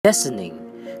Listening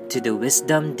to the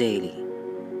Wisdom Daily,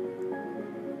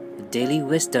 a daily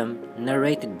wisdom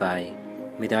narrated by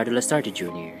Medardo Lazarte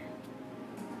Jr.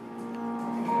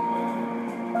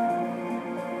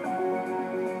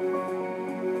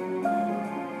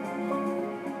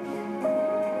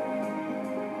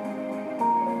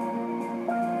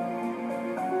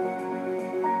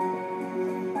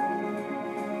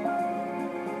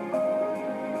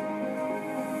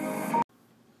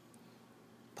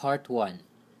 Part 1: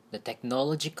 The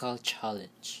Technological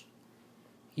Challenge.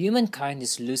 Humankind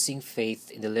is losing faith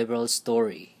in the liberal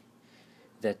story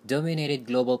that dominated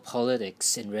global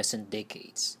politics in recent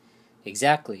decades,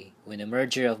 exactly when the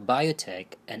merger of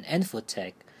biotech and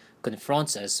infotech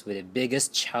confronts us with the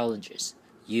biggest challenges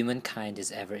humankind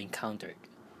has ever encountered.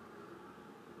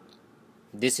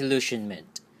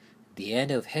 Disillusionment, the end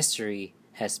of history,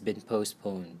 has been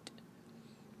postponed.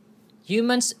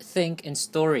 Humans think in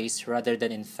stories rather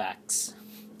than in facts,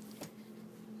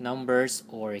 numbers,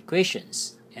 or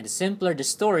equations, and the simpler the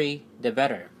story, the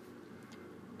better.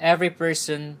 Every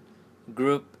person,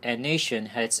 group, and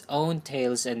nation had its own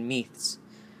tales and myths.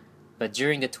 But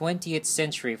during the 20th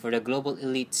century, for the global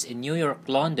elites in New York,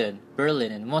 London,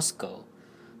 Berlin, and Moscow,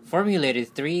 formulated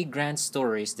three grand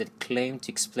stories that claimed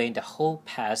to explain the whole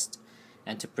past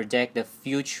and to predict the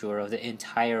future of the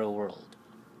entire world.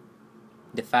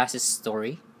 The fascist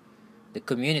story, the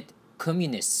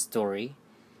communist story,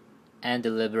 and the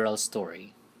liberal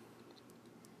story.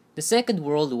 The Second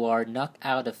World War knocked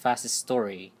out the fascist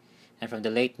story, and from the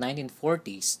late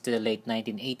 1940s to the late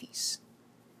 1980s,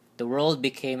 the world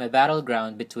became a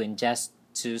battleground between just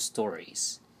two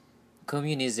stories: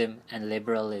 communism and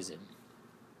liberalism.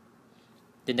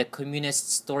 Then the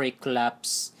communist story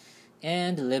collapsed,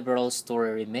 and the liberal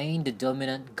story remained the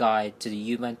dominant guide to the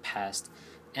human past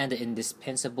and the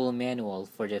indispensable manual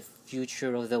for the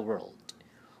future of the world,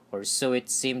 or so it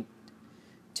seemed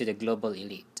to the global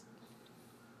elite.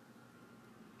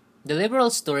 The liberal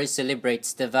story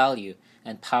celebrates the value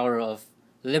and power of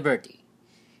liberty.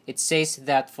 It says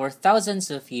that for thousands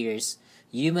of years,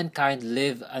 humankind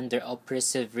lived under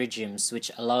oppressive regimes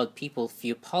which allowed people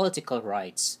few political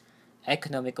rights,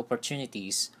 economic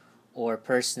opportunities, or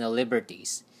personal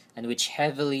liberties, and which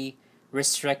heavily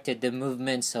restricted the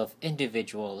movements of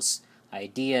individuals,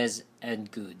 ideas, and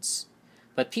goods.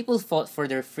 But people fought for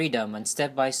their freedom, and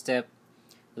step by step,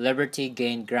 liberty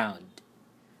gained ground.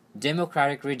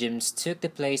 Democratic regimes took the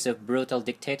place of brutal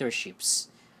dictatorships.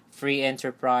 Free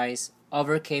enterprise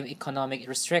overcame economic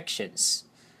restrictions.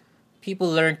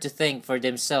 People learned to think for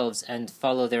themselves and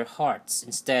follow their hearts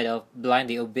instead of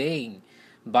blindly obeying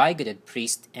bigoted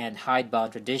priests and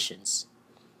hidebound traditions.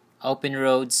 Open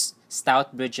roads,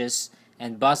 stout bridges,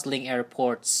 and bustling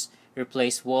airports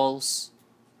replaced walls,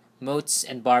 moats,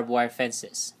 and barbed wire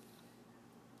fences.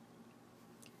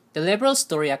 The liberal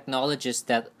story acknowledges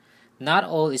that not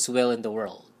all is well in the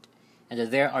world, and that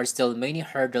there are still many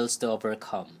hurdles to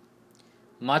overcome.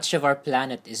 Much of our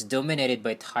planet is dominated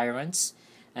by tyrants,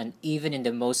 and even in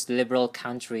the most liberal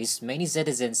countries, many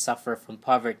citizens suffer from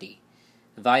poverty,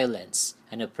 violence,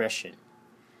 and oppression.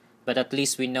 But at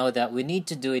least we know that we need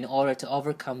to do in order to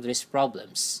overcome these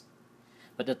problems.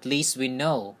 But at least we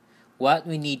know what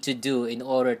we need to do in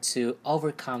order to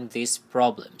overcome these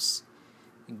problems.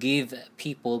 Give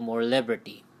people more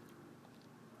liberty.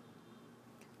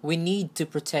 We need to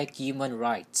protect human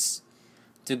rights,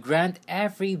 to grant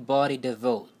everybody the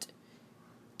vote,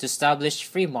 to establish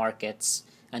free markets,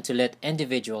 and to let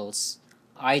individuals,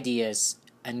 ideas,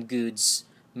 and goods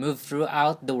move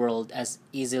throughout the world as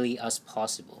easily as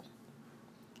possible.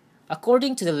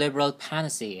 According to the liberal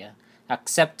panacea,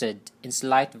 accepted in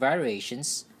slight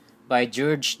variations by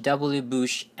George W.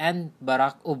 Bush and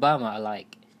Barack Obama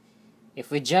alike, if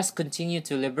we just continue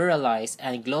to liberalize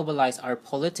and globalize our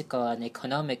political and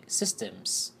economic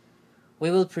systems, we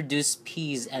will produce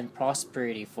peace and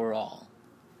prosperity for all.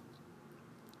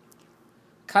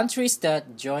 Countries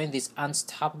that join this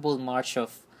unstoppable march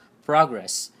of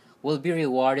progress will be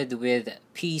rewarded with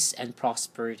peace and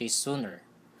prosperity sooner.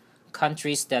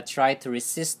 Countries that try to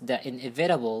resist the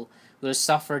inevitable will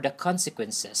suffer the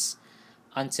consequences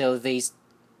until they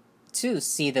too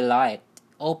see the light,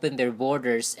 open their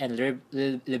borders, and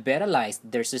liberalize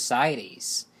their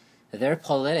societies, their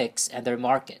politics, and their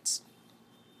markets.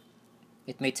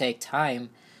 It may take time,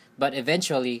 but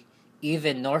eventually,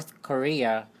 even North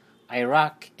Korea,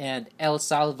 Iraq, and El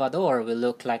Salvador will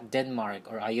look like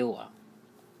Denmark or Iowa.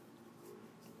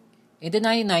 In the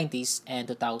 1990s and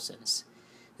 2000s,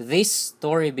 this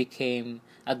story became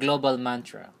a global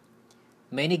mantra.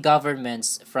 Many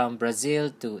governments from Brazil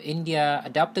to India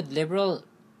adopted liberal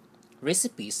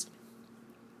recipes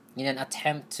in an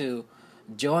attempt to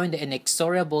join the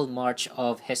inexorable march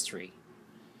of history.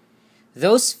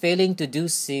 Those failing to do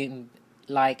seem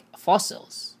like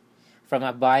fossils from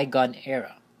a bygone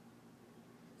era.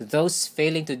 Those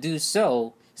failing to do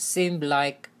so seem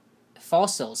like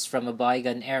fossils from a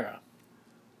bygone era.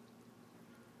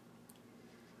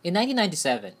 In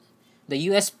 1997, the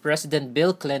US President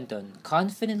Bill Clinton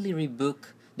confidently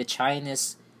rebuked the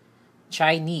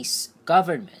Chinese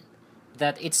government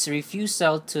that its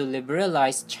refusal to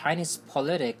liberalize Chinese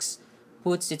politics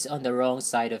puts it on the wrong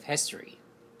side of history.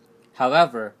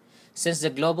 However, since the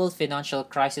global financial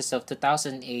crisis of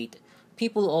 2008,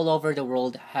 people all over the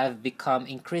world have become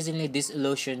increasingly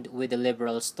disillusioned with the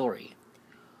liberal story.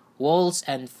 Walls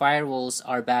and firewalls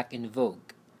are back in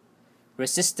vogue.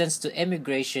 Resistance to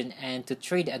immigration and to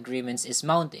trade agreements is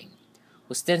mounting.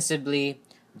 Ostensibly,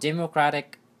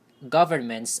 democratic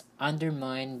governments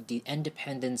undermine the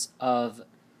independence of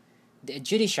the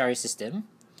judiciary system,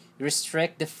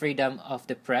 restrict the freedom of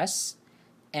the press,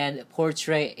 and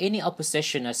portray any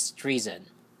opposition as treason.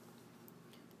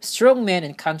 Strongmen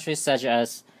in countries such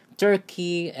as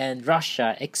Turkey and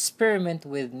Russia experiment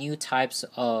with new types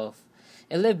of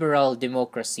illiberal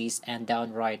democracies and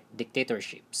downright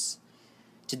dictatorships.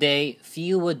 Today,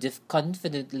 few would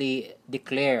confidently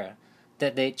declare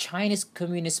that the Chinese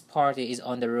Communist Party is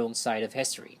on the wrong side of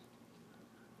history.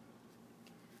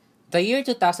 The year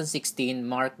 2016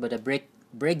 marked by the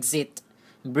Brexit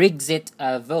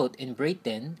vote in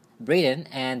Britain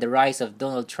and the rise of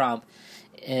Donald Trump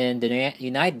in the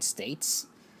United States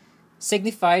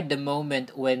signified the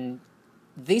moment when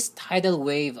this tidal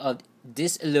wave of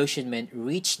disillusionment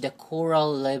reached the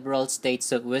coral liberal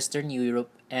states of Western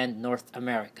Europe and North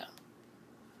America.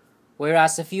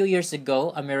 Whereas a few years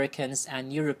ago, Americans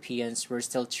and Europeans were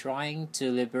still trying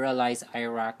to liberalize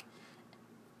Iraq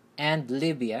and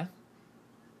Libya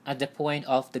at the point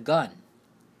of the gun,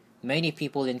 many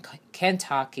people in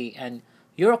Kentucky and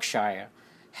Yorkshire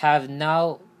have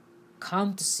now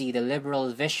come to see the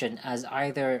liberal vision as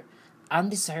either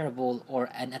undesirable or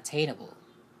unattainable.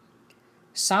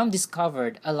 Some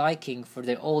discovered a liking for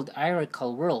the old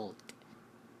hierarchical world,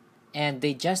 and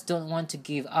they just don't want to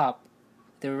give up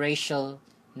the racial,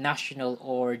 national,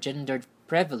 or gendered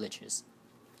privileges.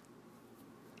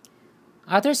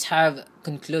 Others have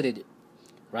concluded,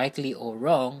 rightly or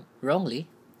wrongly,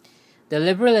 the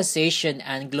liberalization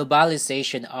and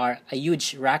globalization are a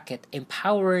huge racket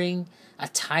empowering a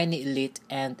tiny elite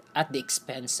and at the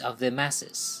expense of the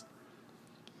masses.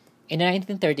 In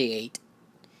 1938,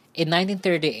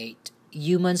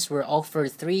 humans were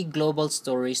offered three global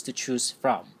stories to choose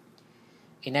from.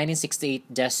 In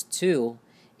 1968, just two.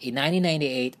 In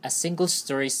 1998, a single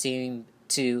story seemed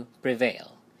to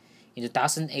prevail. In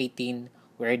 2018,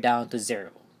 we're down to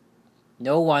zero.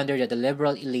 No wonder that the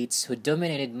liberal elites who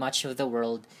dominated much of the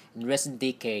world in recent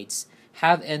decades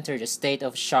have entered a state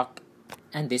of shock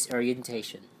and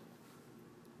disorientation.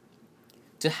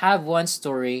 To have one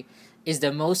story is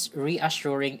the most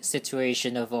reassuring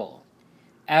situation of all.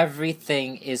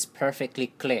 Everything is perfectly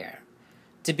clear.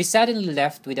 To be suddenly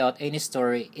left without any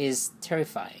story is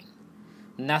terrifying.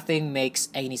 Nothing makes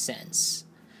any sense.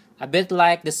 A bit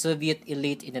like the Soviet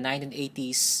elite in the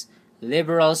 1980s,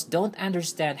 liberals don't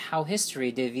understand how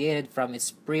history deviated from its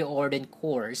preordained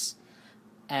course,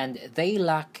 and they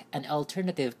lack an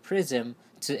alternative prism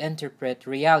to interpret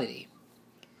reality.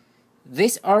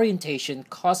 This orientation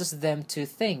causes them to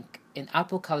think in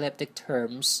apocalyptic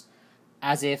terms,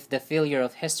 as if the failure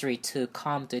of history to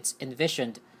come to its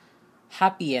envisioned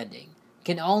happy ending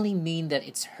can only mean that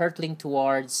it's hurtling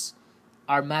towards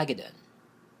Armageddon.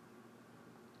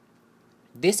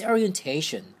 This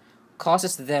orientation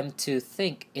causes them to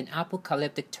think in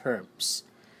apocalyptic terms,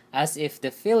 as if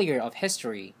the failure of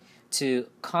history to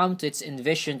come to its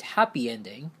envisioned happy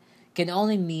ending can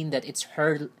only mean that it's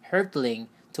hurtling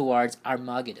towards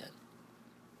Armageddon.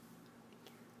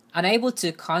 Unable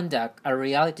to conduct a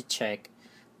reality check,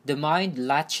 the mind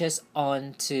latches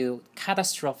on to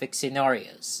catastrophic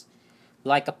scenarios,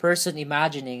 like a person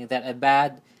imagining that a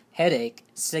bad headache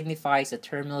signifies a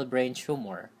terminal brain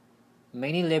tumor.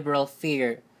 Many liberals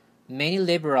fear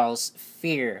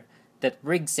that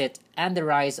Brexit and the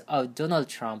rise of Donald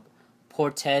Trump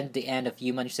portend the end of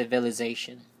human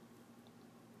civilization.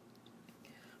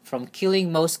 From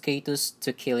killing mosquitoes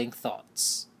to killing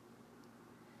thoughts.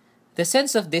 The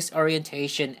sense of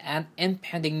disorientation and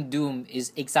impending doom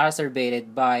is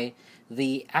exacerbated by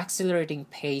the accelerating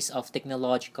pace of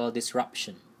technological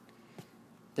disruption.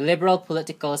 The liberal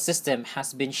political system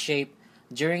has been shaped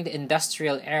during the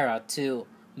industrial era to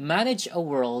manage a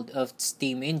world of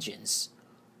steam engines,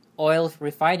 oil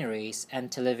refineries, and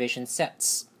television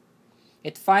sets.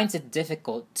 it finds it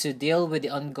difficult to deal with the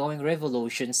ongoing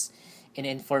revolutions in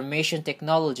information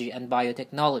technology and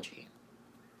biotechnology.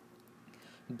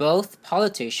 Both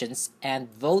politicians and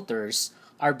voters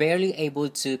are barely able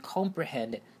to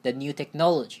comprehend the new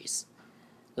technologies,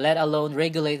 let alone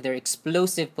regulate their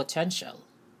explosive potential.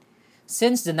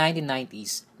 Since the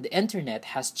 1990s, the internet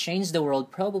has changed the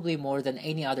world probably more than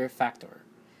any other factor.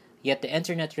 Yet the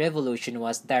internet revolution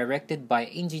was directed by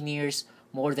engineers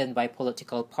more than by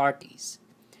political parties.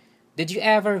 Did you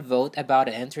ever vote about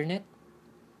the internet?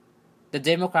 The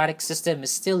democratic system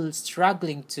is still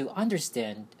struggling to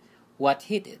understand what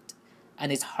hit it,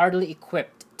 and is hardly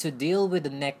equipped to deal with the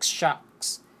next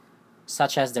shocks,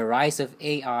 such as the rise of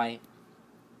AI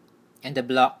and the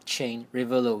blockchain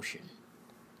revolution.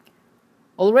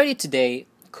 Already today,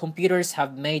 computers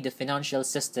have made the financial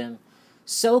system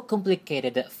so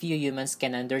complicated that few humans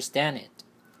can understand it.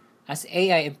 As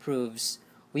AI improves,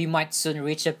 we might soon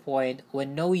reach a point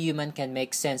when no human can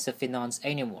make sense of finance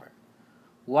anymore.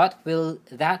 What will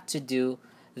that to do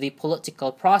the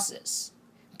political process?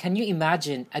 Can you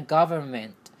imagine a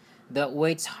government that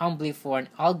waits humbly for an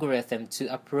algorithm to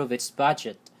approve its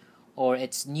budget or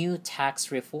its new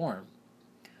tax reform?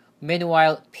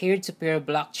 Meanwhile, peer-to-peer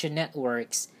blockchain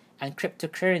networks and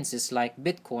cryptocurrencies like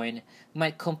Bitcoin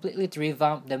might completely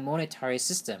revamp the monetary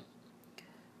system,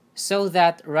 so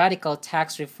that radical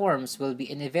tax reforms will be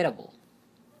inevitable.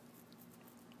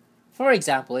 For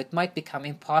example, it might become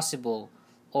impossible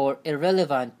or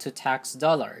irrelevant to tax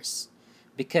dollars,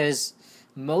 because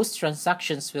most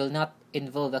transactions will not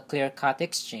involve a clear-cut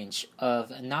exchange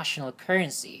of a national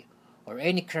currency or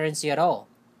any currency at all.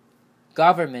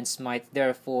 Governments might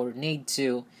therefore need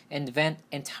to invent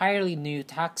entirely new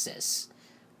taxes,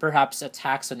 perhaps a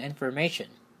tax on information,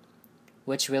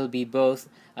 which will be both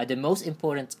the most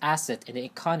important asset in the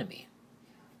economy,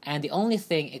 and the only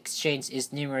thing exchanged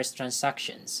is numerous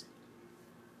transactions.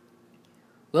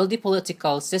 Will the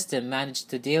political system manage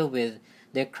to deal with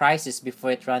the crisis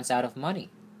before it runs out of money?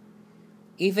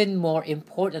 Even more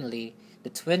importantly, the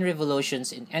twin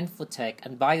revolutions in infotech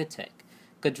and biotech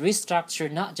could restructure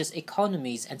not just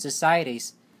economies and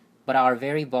societies, but our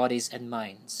very bodies and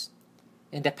minds.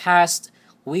 In the past,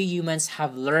 we humans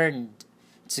have learned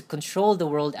to control the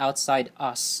world outside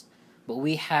us, but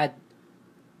we had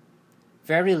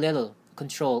very little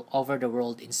control over the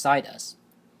world inside us.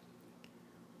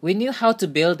 We knew how to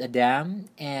build a dam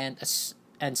and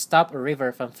stop a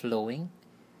river from flowing,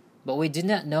 but we did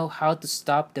not know how to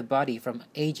stop the body from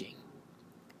aging.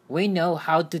 We know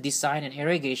how to design an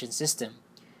irrigation system,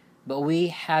 but we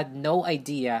had no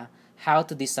idea how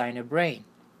to design a brain.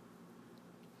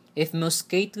 If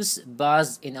mosquitoes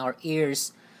buzzed in our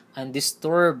ears and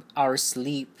disturbed our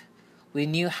sleep, we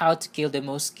knew how to kill the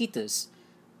mosquitoes.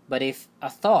 But if a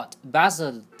thought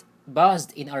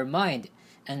buzzed in our mind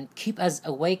and keep us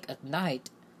awake at night,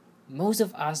 most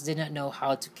of us did not know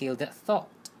how to kill that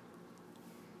thought.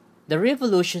 The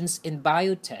revolutions in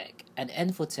biotech and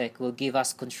infotech will give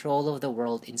us control of the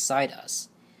world inside us,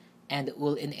 and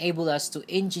will enable us to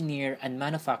engineer and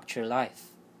manufacture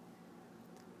life.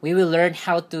 We will learn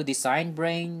how to design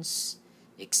brains,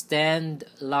 extend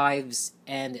lives,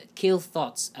 and kill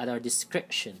thoughts at our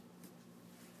discretion.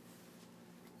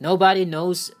 Nobody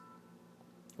knows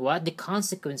what the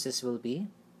consequences will be.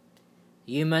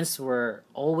 Humans were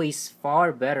always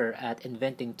far better at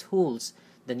inventing tools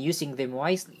than using them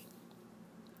wisely.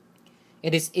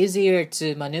 It is easier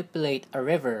to manipulate a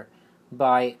river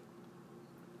by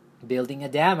building a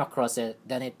dam across it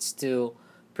than it's to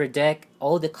predict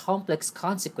all the complex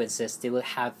consequences they will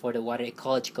have for the water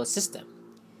ecological system.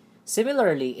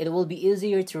 Similarly, it will be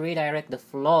easier to redirect the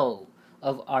flow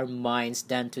of our minds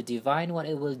than to divine what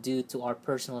it will do to our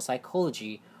personal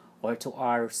psychology or to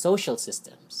our social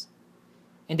systems.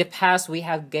 In the past, we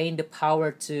have gained the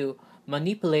power to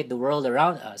manipulate the world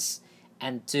around us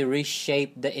and to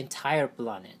reshape the entire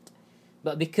planet.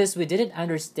 But because we didn't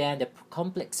understand the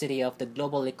complexity of the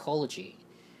global ecology,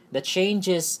 the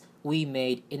changes we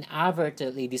made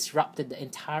inadvertently disrupted the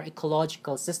entire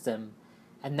ecological system,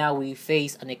 and now we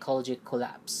face an ecological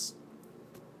collapse.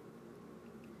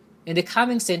 In the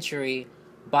coming century,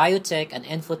 biotech and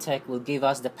infotech will give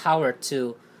us the power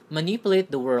to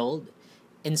manipulate the world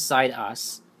inside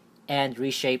us and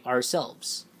reshape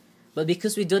ourselves. But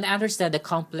because we don't understand the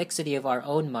complexity of our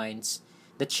own minds,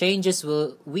 the changes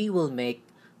we will make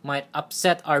might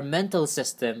upset our mental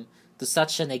system to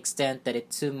such an extent that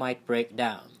it too might break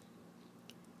down.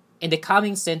 In the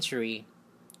coming century,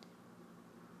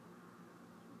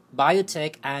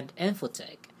 biotech and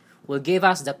infotech will give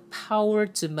us the power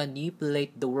to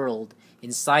manipulate the world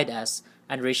inside us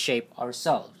and reshape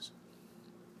ourselves.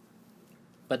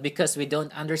 but because we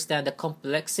don't understand the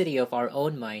complexity of our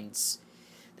own minds.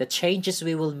 The changes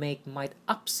we will make might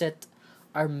upset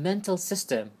our mental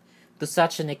system to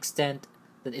such an extent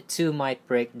that it too might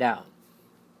break down.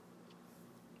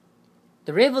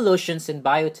 The revolutions in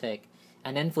biotech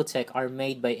and infotech are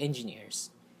made by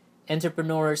engineers,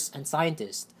 entrepreneurs, and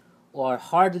scientists who are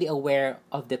hardly aware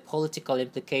of the political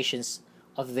implications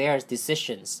of their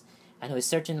decisions and who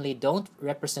certainly don't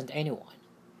represent anyone.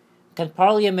 Can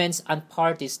parliaments and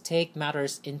parties take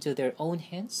matters into their own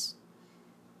hands?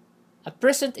 At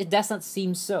present, it does not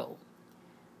seem so.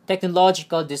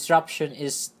 Technological disruption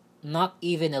is not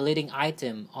even a leading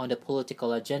item on the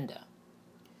political agenda.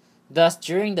 Thus,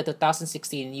 during the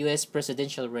 2016 US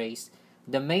presidential race,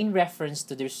 the main reference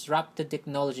to disruptive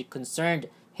technology concerned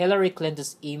Hillary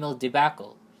Clinton's email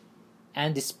debacle.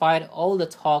 And despite all the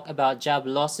talk about job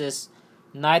losses,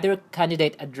 neither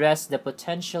candidate addressed the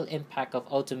potential impact of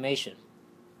automation.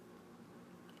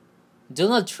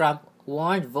 Donald Trump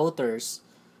warned voters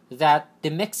that the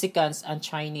Mexicans and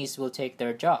Chinese will take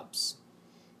their jobs,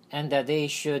 and that they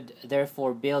should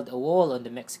therefore build a wall on the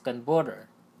Mexican border.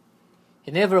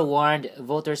 He never warned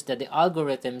voters that the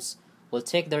algorithms will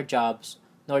take their jobs,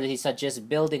 nor did he suggest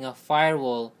building a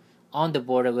firewall on the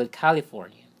border with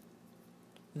California.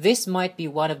 This might be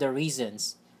one of the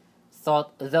reasons,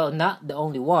 thought though not the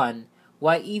only one,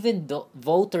 why even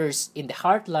voters in the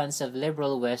heartlands of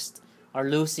liberal West are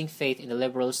losing faith in the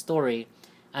liberal story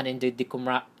and in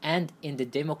the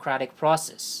democratic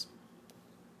process.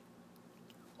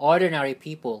 Ordinary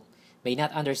people may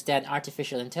not understand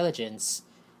artificial intelligence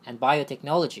and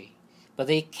biotechnology, but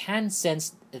they can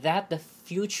sense that the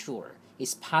future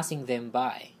is passing them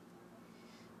by.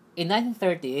 In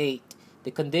 1938,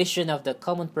 the condition of the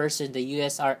common person in the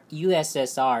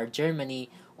USSR, Germany,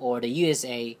 or the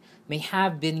USA may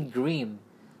have been grim,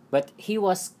 but he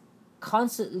was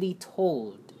constantly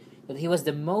told that he was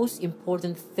the most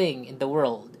important thing in the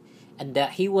world and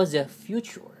that he was the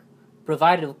future,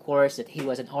 provided, of course, that he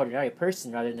was an ordinary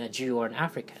person rather than a Jew or an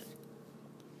African.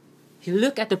 He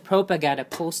looked at the propaganda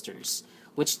posters,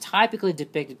 which typically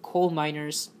depicted coal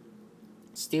miners,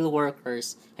 steel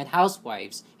workers, and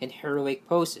housewives in heroic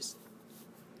poses,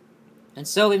 and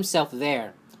saw himself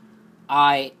there.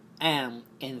 I am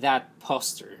in that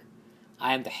poster.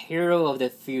 I am the hero of the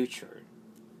future.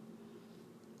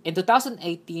 In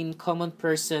 2018,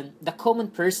 the common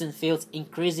person feels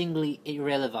increasingly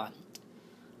irrelevant.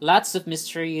 Lots of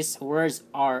mysterious words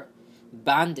are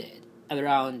bandied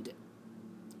around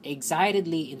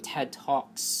excitedly in TED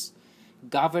Talks,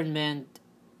 government,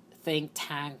 think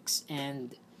tanks,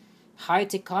 and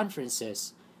high-tech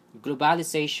conferences: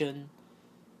 globalization,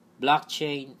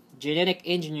 blockchain, genetic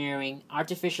engineering,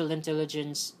 artificial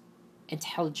intelligence,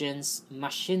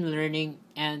 machine learning,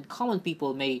 and common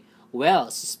people may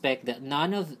well suspect that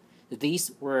none of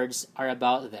these words are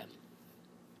about them.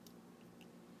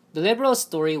 The liberal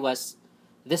story was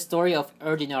the story of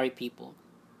ordinary people.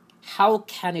 How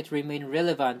can it remain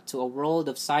relevant to a world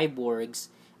of cyborgs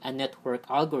and network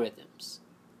algorithms?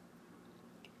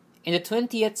 In the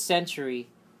 20th century,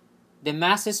 the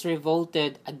masses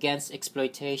revolted against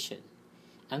exploitation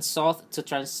and sought to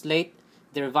translate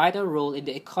their vital role in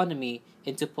the economy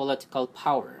into political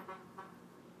power.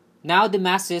 Now the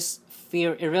masses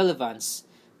fear irrelevance,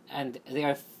 and they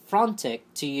are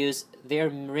frantic to use their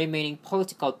remaining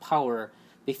political power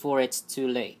before it's too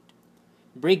late.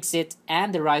 Brexit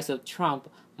and the rise of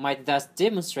Trump might thus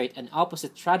demonstrate an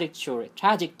opposite trajectory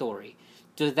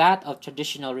to that of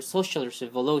traditional socialist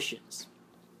revolutions.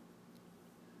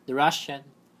 The Russian,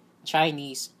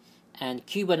 Chinese, and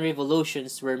Cuban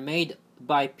revolutions were made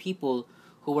by people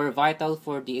who were vital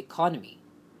for the economy,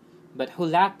 but who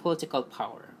lacked political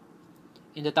power.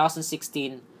 In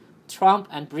 2016, Trump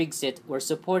and Brexit were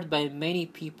supported by many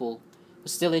people who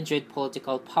still enjoyed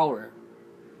political power,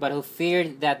 but who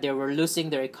feared that they were losing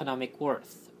their economic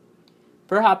worth.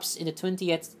 Perhaps in the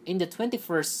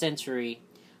 21st century,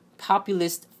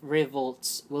 populist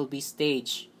revolts will be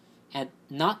staged, and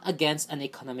not against an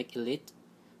economic elite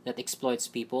that exploits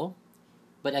people,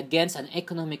 but against an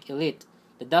economic elite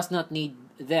that does not need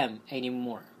them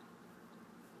anymore.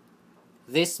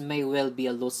 This may well be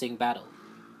a losing battle.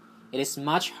 It is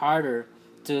much harder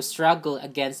to struggle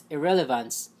against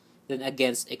irrelevance than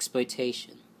against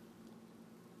exploitation.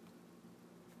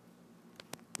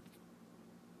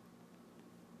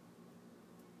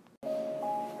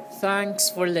 Thanks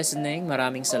for listening.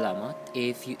 Maraming salamat.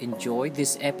 If you enjoyed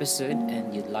this episode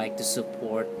and you'd like to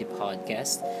support the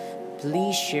podcast,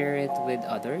 please share it with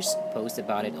others, post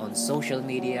about it on social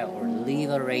media, or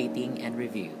leave a rating and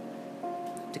review.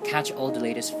 to catch all the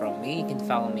latest from me, you can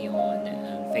follow me on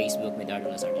Facebook,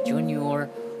 Medardo Lazarte Jr.,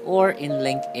 or in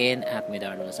LinkedIn at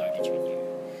Medardo Lazarte Jr.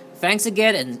 Thanks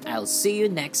again, and I'll see you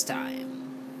next time.